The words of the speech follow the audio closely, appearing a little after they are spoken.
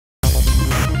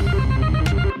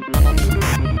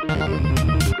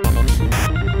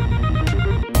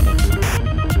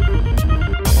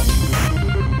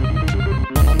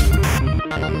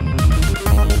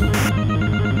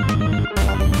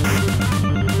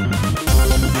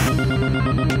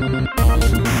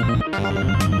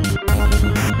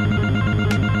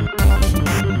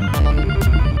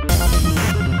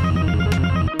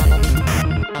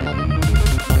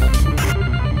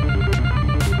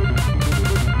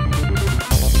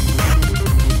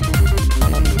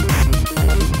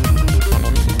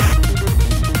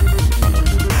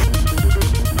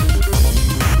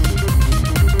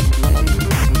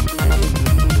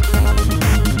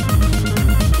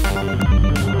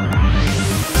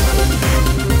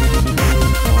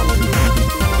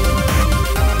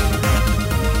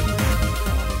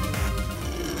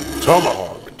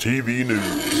Tomahawk TV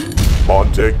News,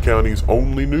 Montague County's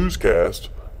only newscast,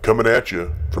 coming at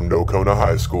you from Nocona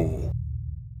High School.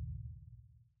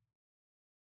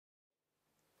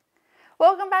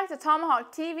 Welcome back to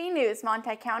Tomahawk TV News,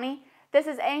 Montague County. This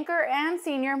is anchor and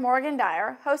senior Morgan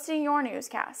Dyer hosting your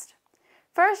newscast.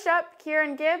 First up,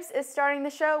 Kieran Gibbs is starting the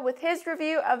show with his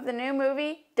review of the new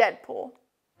movie, Deadpool.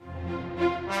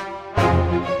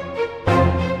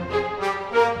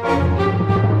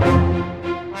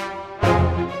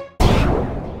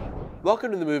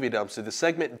 Welcome to the Movie Dumpster, the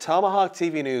segment in Tomahawk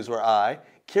TV News where I,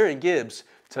 Kieran Gibbs,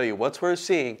 tell you what's worth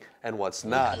seeing and what's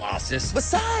not. Colossus.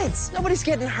 Besides, nobody's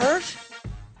getting hurt.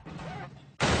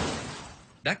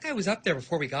 That guy was up there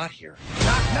before we got here.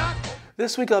 Knock, knock.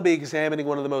 This week I'll be examining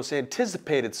one of the most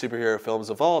anticipated superhero films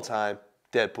of all time,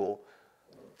 Deadpool.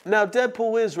 Now,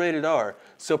 Deadpool is rated R,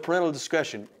 so parental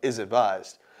discretion is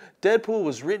advised. Deadpool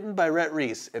was written by Rhett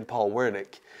Reese and Paul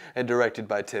Wernick and directed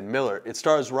by Tim Miller. It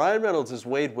stars Ryan Reynolds as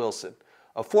Wade Wilson,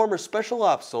 a former special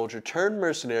ops soldier turned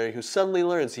mercenary who suddenly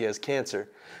learns he has cancer.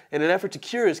 In an effort to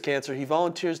cure his cancer, he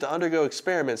volunteers to undergo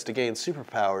experiments to gain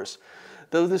superpowers.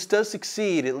 Though this does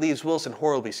succeed, it leaves Wilson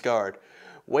horribly scarred.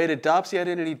 Wade adopts the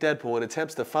identity Deadpool and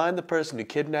attempts to find the person who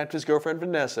kidnapped his girlfriend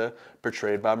Vanessa,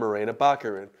 portrayed by Morena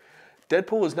Baccarin.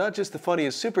 Deadpool was not just the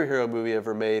funniest superhero movie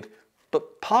ever made,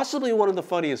 but possibly one of the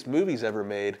funniest movies ever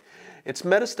made. Its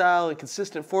meta-style and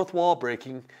consistent fourth wall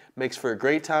breaking makes for a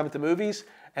great time at the movies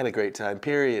and a great time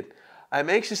period. I'm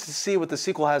anxious to see what the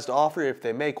sequel has to offer if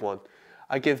they make one.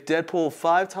 I give Deadpool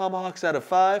 5 Tomahawks out of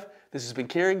 5. This has been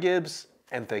Kieran Gibbs,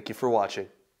 and thank you for watching.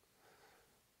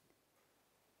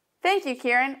 Thank you,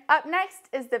 Kieran. Up next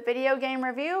is the video game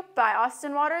review by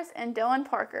Austin Waters and Dylan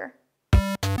Parker.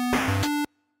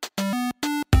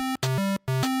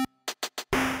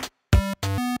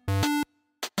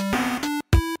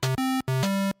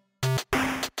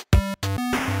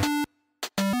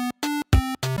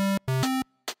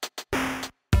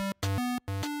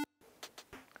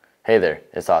 Hey there,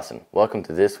 it's Austin. Welcome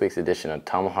to this week's edition of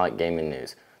Tomahawk Gaming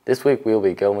News. This week we will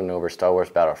be going over Star Wars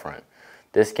Battlefront.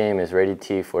 This game is rated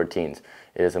T for teens.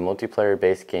 It is a multiplayer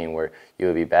based game where you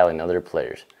will be battling other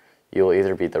players. You will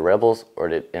either be the Rebels or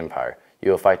the Empire.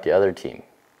 You will fight the other team.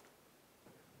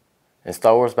 In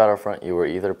Star Wars Battlefront, you will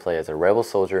either play as a Rebel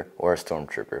soldier or a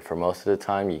Stormtrooper. For most of the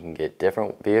time, you can get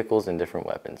different vehicles and different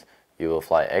weapons. You will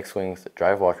fly X-Wings,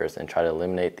 drive walkers, and try to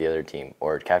eliminate the other team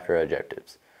or capture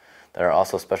objectives. There are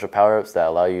also special power-ups that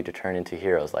allow you to turn into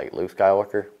heroes like Luke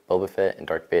Skywalker, Boba Fett, and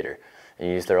Darth Vader, and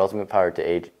use their ultimate power to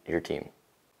aid your team.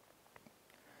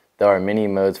 There are many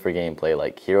modes for gameplay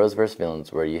like Heroes vs.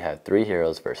 Villains, where you have 3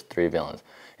 heroes versus 3 villains,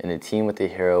 and the team with the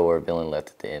hero or villain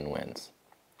left at the end wins.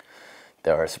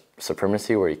 There are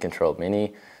Supremacy, where you control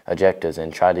many objectives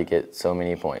and try to get so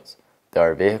many points. There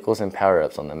are vehicles and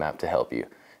power-ups on the map to help you,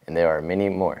 and there are many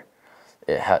more.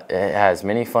 It has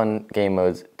many fun game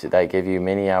modes that give you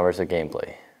many hours of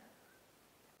gameplay.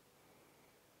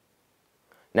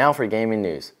 Now for gaming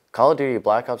news. Call of Duty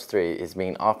Black Ops 3 is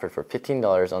being offered for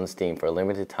 $15 on Steam for a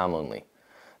limited time only.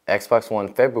 Xbox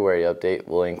One February update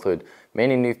will include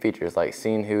many new features like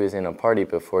seeing who is in a party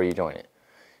before you join it,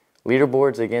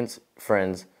 leaderboards against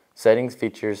friends, settings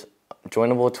features,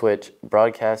 joinable Twitch,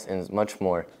 broadcasts, and much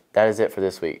more. That is it for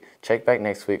this week. Check back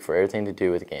next week for everything to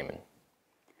do with gaming.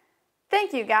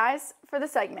 Thank you, guys, for the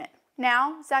segment.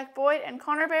 Now, Zach Boyd and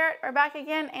Connor Barrett are back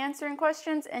again answering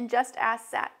questions in Just Ask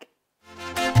Zach.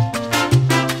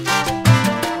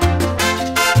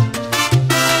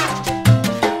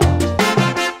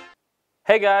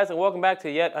 Hey guys, and welcome back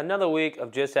to yet another week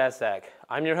of Just Ask Zach.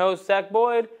 I'm your host, Zach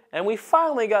Boyd, and we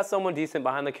finally got someone decent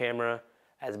behind the camera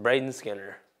as Braden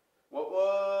Skinner.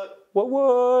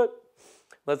 What?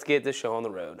 Let's get this show on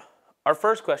the road. Our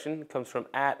first question comes from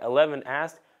 @11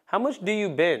 asked, how much do you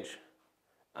bench?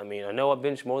 I mean, I know I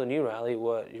bench more than you, Riley.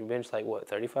 What, you bench like what,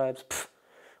 35s? Pfft,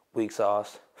 weak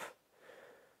sauce.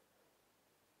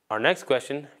 Our next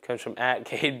question comes from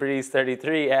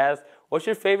 @CadeBreeze33 asked, what's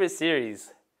your favorite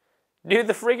series? Dude,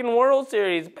 the freaking World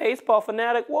Series, baseball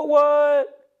fanatic,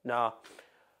 what? Nah,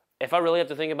 if I really have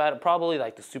to think about it, probably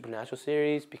like the Supernatural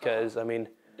series because, I mean...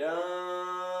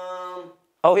 Dumb.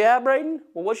 Oh yeah, Braden?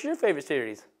 Well, what's your favorite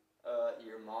series?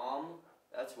 Your mom,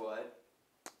 that's what.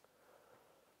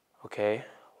 Okay,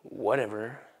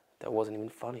 whatever. That wasn't even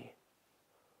funny.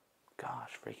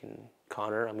 Gosh, freaking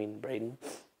Braden.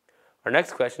 Our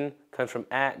next question comes from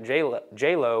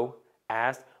 @JLo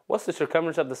asked, what's the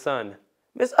circumference of the sun?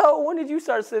 Miss O, when did you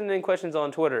start sending in questions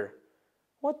on Twitter?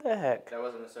 What the heck? That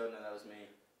wasn't a soda, that was me.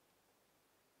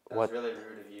 That was really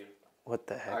rude of you. What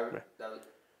the heck?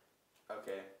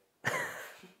 Okay.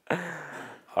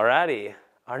 Alrighty.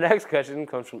 Our next question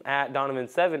comes from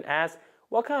 @Donovan7 asks,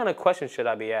 what kind of questions should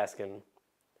I be asking?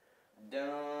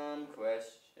 Dumb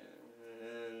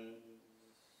questions.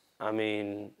 I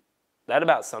mean, that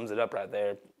about sums it up right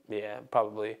there. Yeah,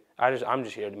 probably. I'm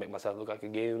just here to make myself look like a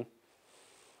goon.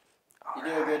 You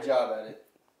do a good job at it.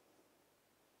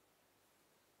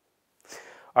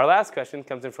 Our last question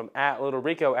comes in from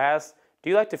 @LittleRico asks, do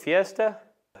you like to fiesta?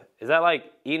 Is that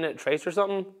like eating at Trace or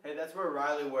something? Hey, that's where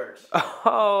Riley works.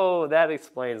 Oh, that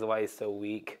explains why he's so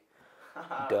weak.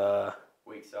 Duh.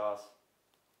 Weak sauce.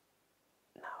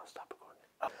 No, stop recording.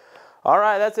 All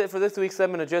right, that's it for this week's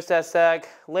segment of Just Ask Zach.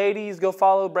 Ladies, go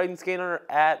follow Braden Skinner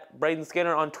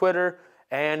 @BradenSkinner on Twitter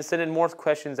and send in more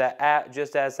questions at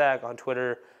 @JustAskZach on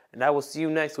Twitter. And I will see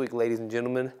you next week, ladies and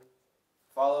gentlemen.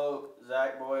 Follow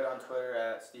Zach Boyd on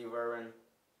Twitter @Steve Irwin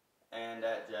and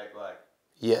 @Jack Black.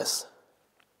 Yes.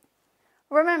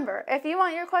 Remember, if you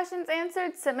want your questions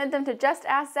answered, submit them to Just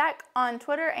Ask Zach on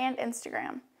Twitter and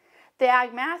Instagram. The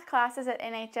Ag Math classes at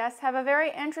NHS have a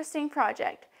very interesting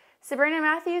project. Sabrina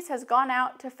Matthews has gone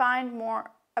out to find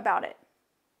more about it.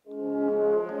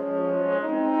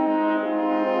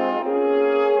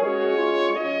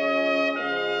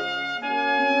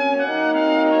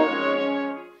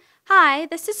 Hi,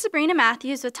 this is Sabrina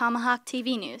Matthews with Tomahawk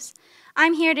TV News.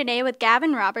 I'm here today with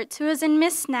Gavin Roberts, who is in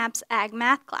Miss Snap's Ag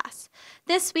Math class.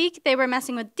 This week, they were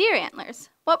messing with deer antlers.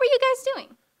 What were you guys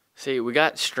doing? See, we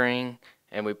got string,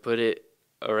 and we put it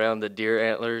around the deer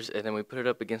antlers, and then we put it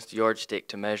up against the yardstick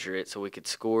to measure it so we could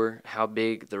score how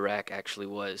big the rack actually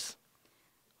was.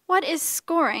 What is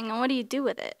scoring, and what do you do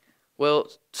with it? Well,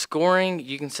 scoring,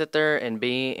 you can sit there and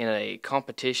be in a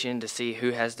competition to see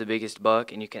who has the biggest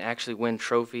buck, and you can actually win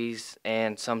trophies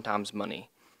and sometimes money.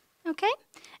 Okay.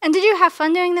 And did you have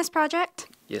fun doing this project?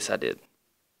 Yes, I did.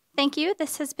 Thank you.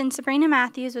 This has been Sabrina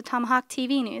Matthews with Tomahawk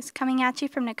TV News, coming at you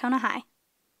from Nocona High.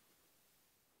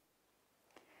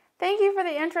 Thank you for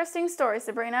the interesting story,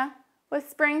 Sabrina. With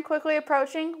spring quickly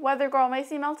approaching, Weather Girl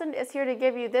Macy Melton is here to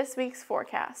give you this week's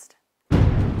forecast.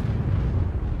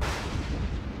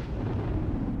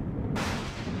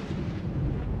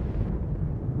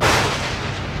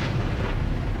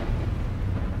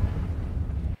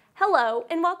 Hello,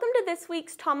 and welcome to this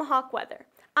week's Tomahawk weather.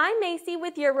 I'm Macy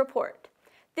with your report.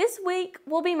 This week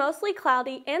will be mostly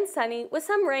cloudy and sunny with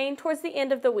some rain towards the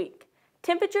end of the week.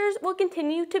 Temperatures will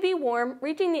continue to be warm,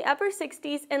 reaching the upper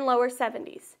 60s and lower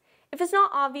 70s. If it's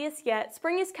not obvious yet,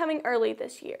 spring is coming early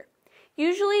this year.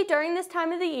 Usually during this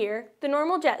time of the year, the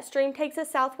normal jet stream takes a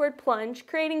southward plunge,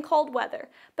 creating cold weather.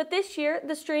 But this year,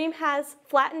 the stream has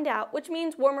flattened out, which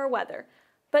means warmer weather,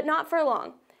 but not for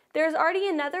long. There is already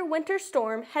another winter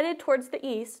storm headed towards the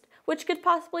east, which could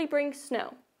possibly bring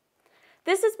snow.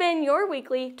 This has been your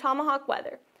weekly Tomahawk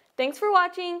weather. Thanks for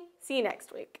watching. See you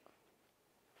next week.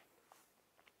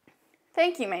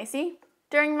 Thank you, Macy.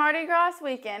 During Mardi Gras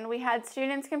weekend, we had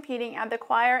students competing at the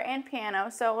choir and piano,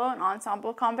 solo, and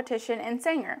ensemble competition in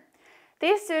Sanger.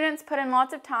 These students put in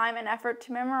lots of time and effort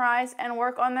to memorize and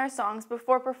work on their songs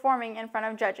before performing in front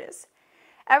of judges.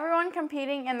 Everyone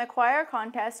competing in the choir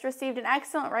contest received an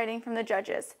excellent rating from the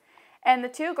judges, and the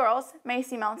two girls,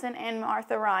 Macy Melton and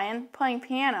Martha Ryan, playing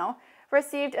piano,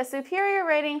 received a superior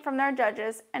rating from their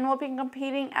judges and will be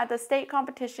competing at the state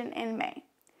competition in May.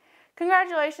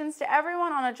 Congratulations to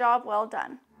everyone on a job well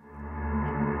done.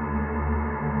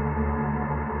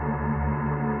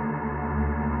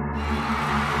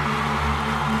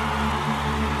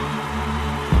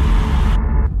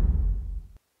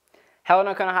 Hello,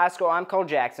 Nocona High School. I'm Cole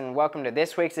Jackson, and welcome to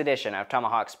this week's edition of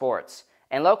Tomahawk Sports.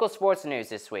 In local sports news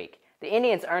this week, the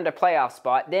Indians earned a playoff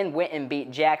spot, then went and beat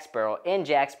Jacksboro in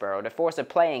Jacksboro to force a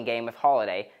play-in game with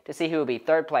Holiday to see who will be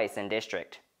third place in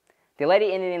district. The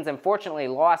Lady Indians unfortunately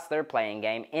lost their play-in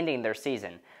game, ending their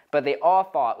season, but they all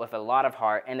fought with a lot of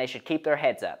heart, and they should keep their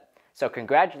heads up. So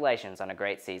congratulations on a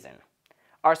great season.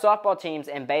 Our softball teams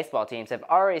and baseball teams have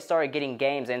already started getting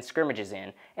games and scrimmages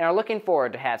in and are looking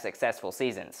forward to have successful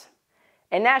seasons.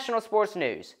 In national sports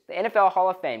news, the NFL Hall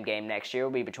of Fame game next year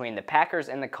will be between the Packers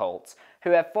and the Colts,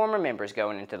 who have former members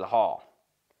going into the Hall.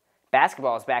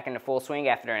 Basketball is back into full swing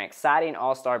after an exciting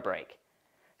all-star break.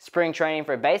 Spring training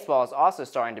for baseball is also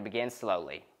starting to begin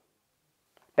slowly.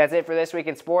 That's it for this week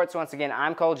in sports. Once again,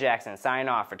 I'm Cole Jackson, signing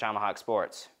off for Tomahawk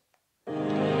Sports. Welcome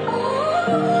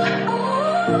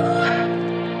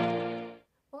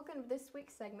to this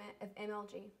week's segment of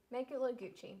MLG, Make It Look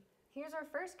Gucci. Here's our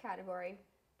first category,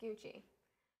 Gucci.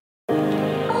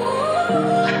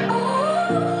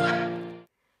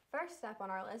 First up on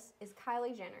our list is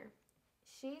Kylie Jenner.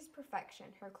 She's perfection.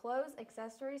 Her clothes,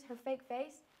 accessories, her fake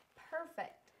face,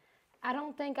 perfect. I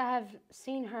don't think I have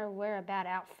seen her wear a bad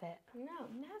outfit. No,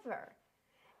 never.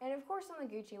 And of course on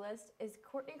the Gucci list is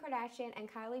Kourtney Kardashian and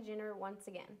Kylie Jenner once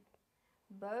again.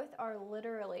 Both are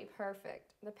literally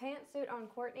perfect. The pantsuit on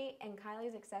Kourtney and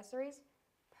Kylie's accessories,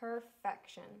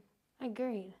 perfection.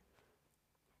 Agreed.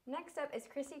 Next up is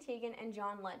Chrissy Teigen and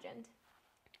John Legend.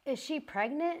 Is she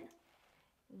pregnant?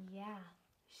 Yeah,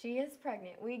 she is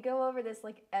pregnant. We go over this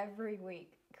like every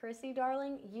week. Chrissy,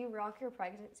 darling, you rock your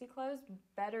pregnancy clothes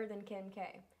better than Kim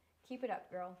K. Keep it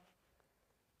up, girl.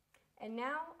 And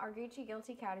now, our Gucci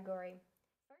Guilty category.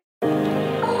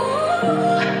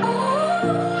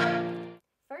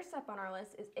 First up on our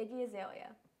list is Iggy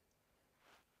Azalea.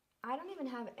 I don't even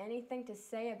have anything to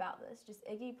say about this. Just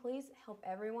Iggy, please help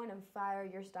everyone and fire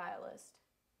your stylist.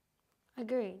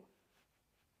 Agreed.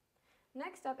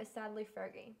 Next up is sadly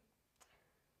Fergie.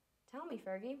 Tell me,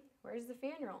 Fergie, where's the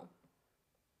funeral?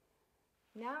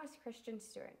 Now it's Kristen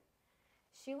Stewart.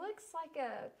 She looks like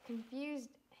a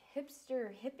confused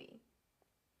hipster hippie.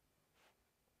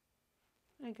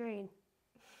 Agreed.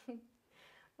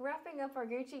 Wrapping up our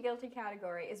Gucci Guilty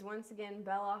category is once again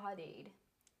Bella Hadid.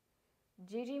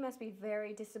 Gigi must be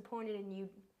very disappointed in you,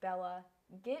 Bella.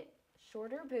 Get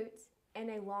shorter boots and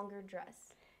a longer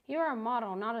dress. You're a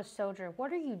model, not a soldier.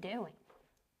 What are you doing?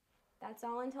 That's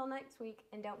all until next week,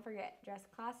 and don't forget, dress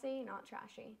classy, not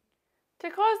trashy. To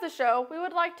close the show, we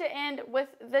would like to end with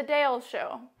The Dale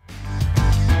Show.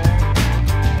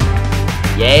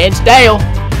 Yeah, it's Dale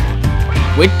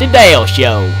with The Dale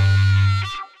Show.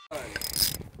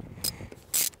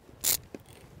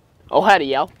 Oh, howdy,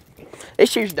 y'all.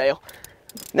 This here's Dale.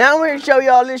 Now I'm here to show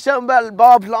y'all a little something about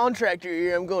Bob's lawn tractor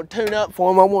here. I'm going to tune up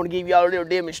for him. I want to give y'all a little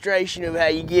demonstration of how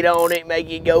you get on it, make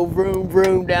it go vroom,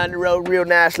 vroom down the road real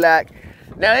nice like.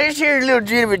 Now this here's a little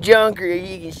bit of a junker.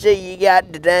 You can see you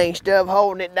got the dang stuff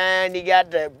holding it down. You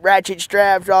got the ratchet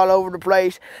straps all over the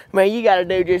place. Man, you got to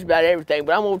do just about everything.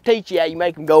 But I'm going to teach you how you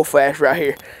make them go fast right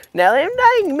here. Now them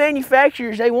dang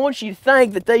manufacturers, they want you to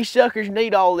think that these suckers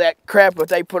need all that crap that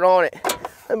they put on it.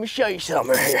 Let me show you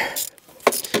something right here.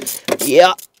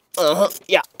 Yeah,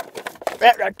 yeah.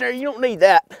 That right there, you don't need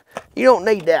that. You don't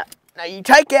need that. Now you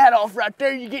take that off right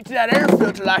there, you get to that air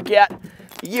filter like that.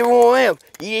 You get one of them.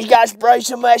 You just got to spray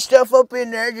some of that stuff up in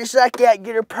there just like that.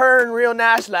 Get her purring real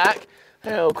nice like.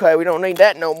 Okay, we don't need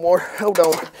that no more. Hold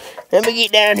on. Let me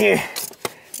get down here.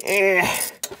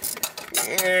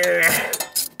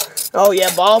 Oh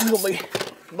yeah, Bob's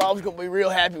gonna be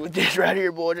real happy with this right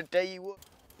here, boys. I tell you what.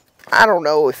 I don't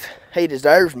know if he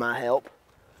deserves my help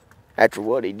after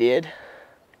what he did.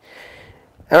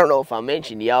 I don't know if I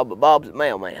mentioned y'all, but Bob's a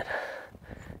mailman.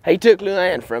 He took Lil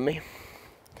Ann from me.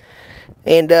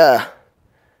 And,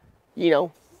 you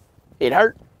know, it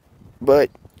hurt. But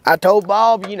I told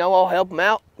Bob, you know, I'll help him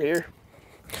out here.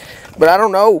 But I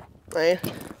don't know, man.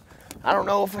 I don't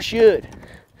know if I should.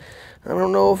 I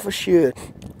don't know if I should.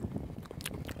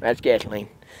 That's gasoline.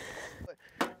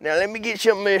 Now let me get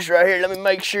some of this right here. Let me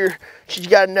make sure she's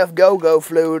got enough go-go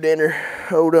fluid in her.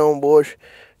 Hold on, boys.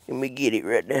 Let me get it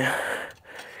right now.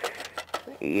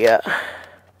 Yeah.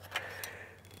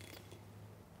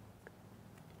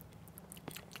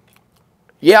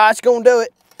 Yeah, that's gonna do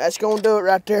it. That's gonna do it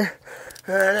right there.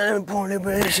 All right, let me pour a little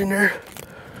bit of this in there.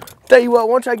 Tell you what,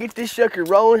 once I get this sucker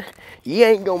rolling, you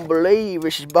ain't gonna believe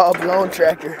this is Bob's lawn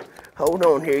tractor. Hold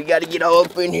on here. You gotta get all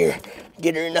up in here.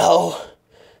 Get her in the hole.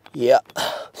 Yeah.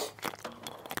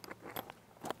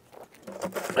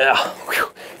 Yeah.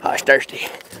 Whew. I was thirsty.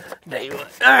 Tell you what.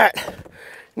 All right.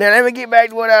 Now let me get back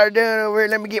to what I was doing over here.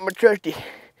 Let me get my trusty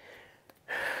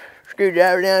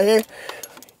screwdriver down here.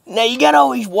 Now you got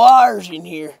all these wires in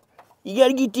here. You got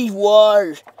to get these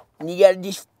wires, and you got to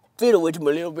just fiddle with them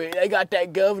a little bit. They got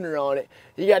that governor on it.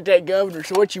 You got that governor.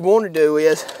 So what you want to do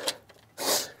is,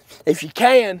 if you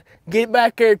can, get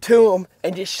back there to them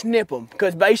and just snip them.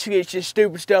 Because basically it's just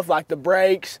stupid stuff like the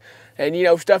brakes and, you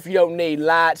know, stuff you don't need.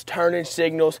 Lights, turning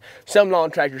signals. Some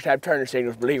lawn tractors have turning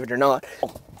signals, believe it or not.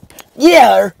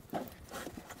 Yeah.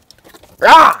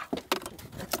 Ah.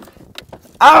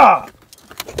 Ah.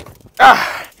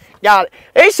 Ah. Got it.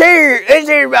 It's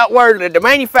here about where the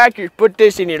manufacturers put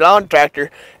this in your lawn tractor.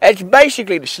 It's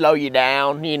basically to slow you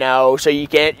down, you know, so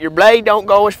your blade don't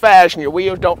go as fast and your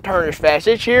wheels don't turn as fast.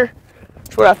 It's here.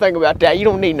 That's what I think about that. You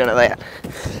don't need none of that.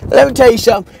 Let me tell you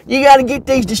something. You got to get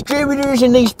these distributors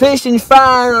and these pistons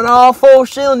firing on all 4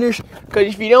 cylinders,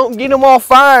 because if you don't get them all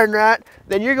firing right,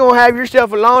 then you're going to have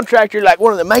yourself a lawn tractor like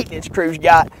one of the maintenance crews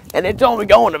got, and it's only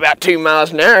going about 2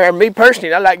 miles an hour. And me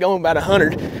personally, I like going about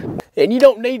 100. And you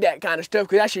don't need that kind of stuff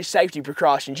because that's just safety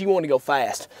precautions. You want to go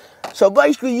fast. So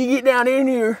basically you get down in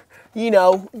here, you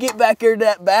know, get back there to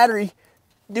that battery,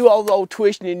 do all the old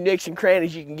twisting and nicks and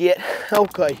crannies you can get.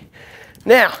 Okay.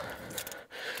 Now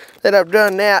that I've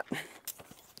done that,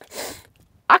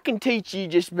 can teach you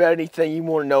just about anything you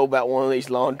want to know about one of these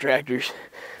lawn tractors.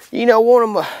 You know, one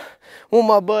of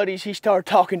my buddies, he started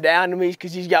talking down to me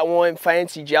because he's got one of them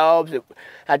fancy jobs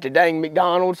at the dang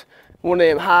McDonald's, one of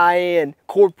them high-end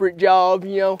corporate jobs,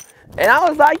 you know. And I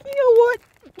was like, you know what?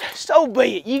 So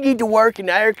be it. You get to work in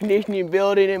the air conditioning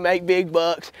building and make big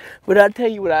bucks. But I'll tell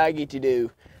you what I get to do.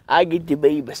 I get to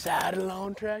be beside the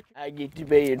lawn tractor. I get to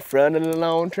be in front of the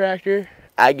lawn tractor.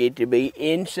 I get to be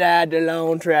inside the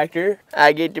lawn tractor.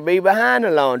 I get to be behind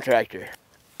the lawn tractor.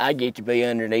 I get to be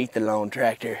underneath the lawn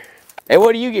tractor. And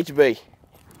what do you get to be?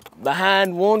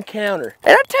 Behind one counter.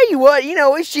 And I tell you what, you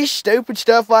know, it's just stupid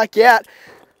stuff like that.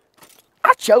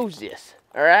 I chose this,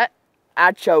 all right?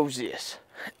 I chose this.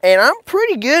 And I'm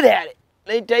pretty good at it.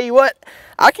 Let me tell you what,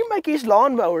 I can make this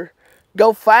lawnmower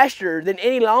go faster than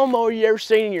any lawnmower you ever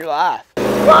seen in your life.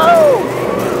 Whoa!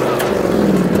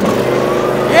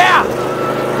 Yeah!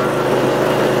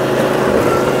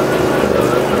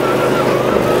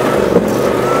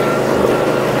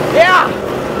 Yeah!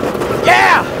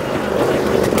 Yeah!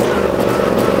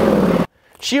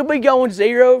 She'll be going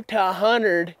 0 to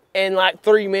 100 in like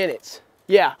 3 minutes.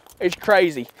 Yeah, it's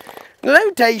crazy. Now, let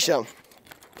me tell you something.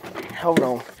 Hold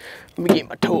on. Let me get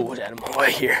my tools out of my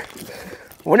way here.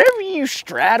 Whenever you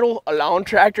straddle a lawn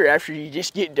tractor after you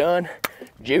just get done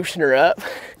juicing her up,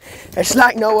 it's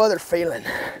like no other feeling.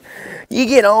 You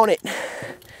get on it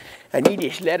and you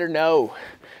just let her know.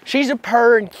 She's a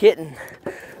purring kitten.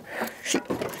 She's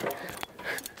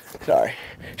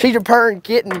a purring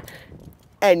kitten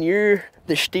and you're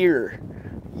the steerer.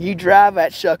 You drive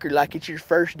that sucker like it's your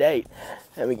first date.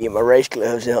 Let me get my race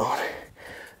gloves on.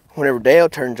 Whenever Dale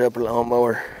turns up a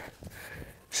lawnmower,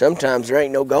 sometimes there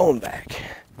ain't no going back.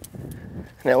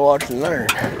 Now watch and learn.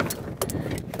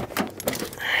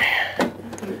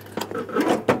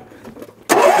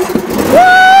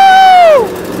 Woo!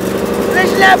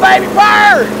 Listen to that baby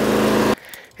fire!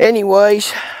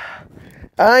 Anyways,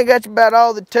 I think that's about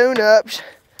all the tune-ups.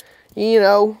 You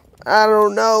know, I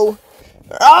don't know.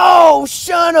 Oh,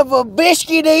 son of a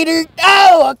biscuit eater!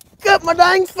 Oh, I cut my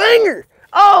dang finger!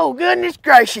 Oh, goodness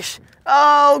gracious.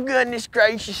 Oh, goodness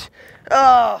gracious.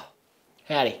 Oh.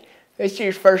 Howdy. This is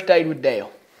your first date with Dale.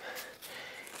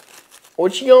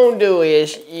 What you're going to do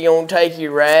is you're going to take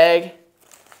your rag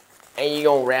and you're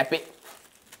going to wrap it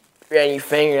around your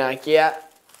finger like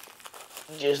that.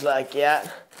 Just like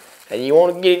that. And you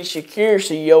want to get it secure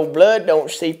so your blood don't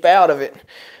seep out of it.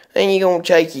 Then you're going to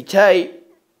take your tape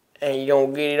and you're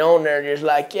going to get it on there just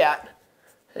like that.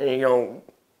 And you're going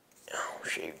to... Oh,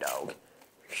 shoot, dog.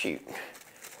 Shoot.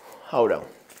 Hold on.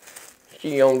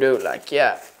 You're gonna do it like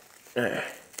that.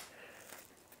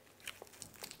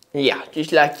 Yeah,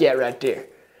 just like that right there.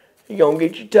 You're gonna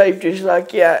get your tape just like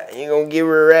that. And you're gonna give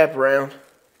her a wrap around.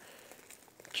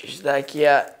 Just like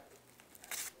that.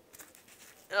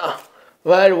 Oh,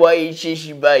 by the way, it's just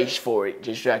your base for it.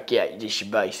 Just like that, just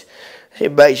your base. So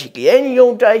basically, and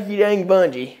you're gonna take your dang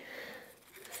bungee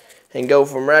and go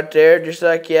from right there, just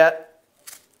like that.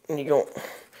 And you're gonna...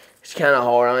 It's kind of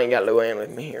hard. I ain't got Luann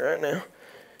with me here right now.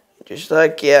 Just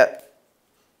like that.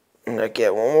 And like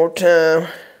that one more time.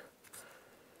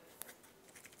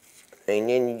 And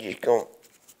then you just go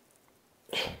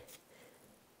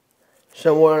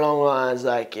somewhere along the lines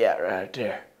like that right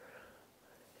there.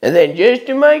 And then just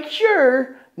to make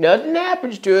sure nothing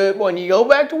happens to it, when you go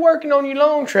back to working on your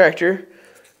lawn tractor,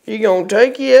 you're going to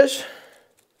take this.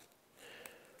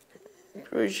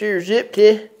 Pretty sure zip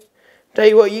tie. Tell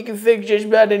you what, you can fix just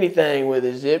about anything with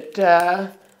a zip tie,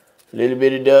 a little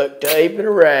bit of duct tape and a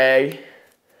rag,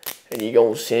 and you're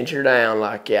going to cinch her down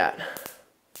like that.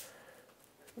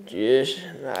 Just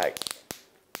like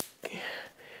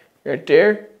right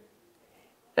there.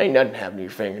 Ain't nothing happening to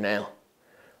your finger now.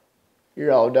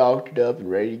 You're all doctored up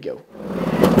and ready to go.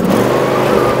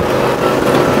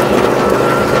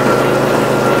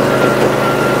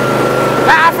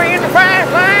 Coffee in the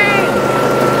fast lane!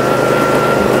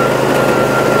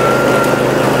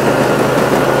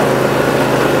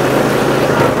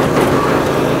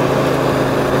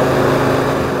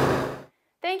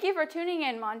 Thank you for tuning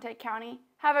in, Montague County.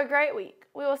 Have a great week.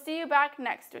 We will see you back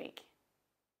next week.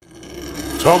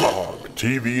 Tomahawk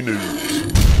TV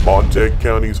News, Montague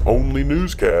County's only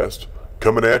newscast,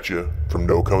 coming at you from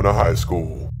Nocona High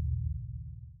School.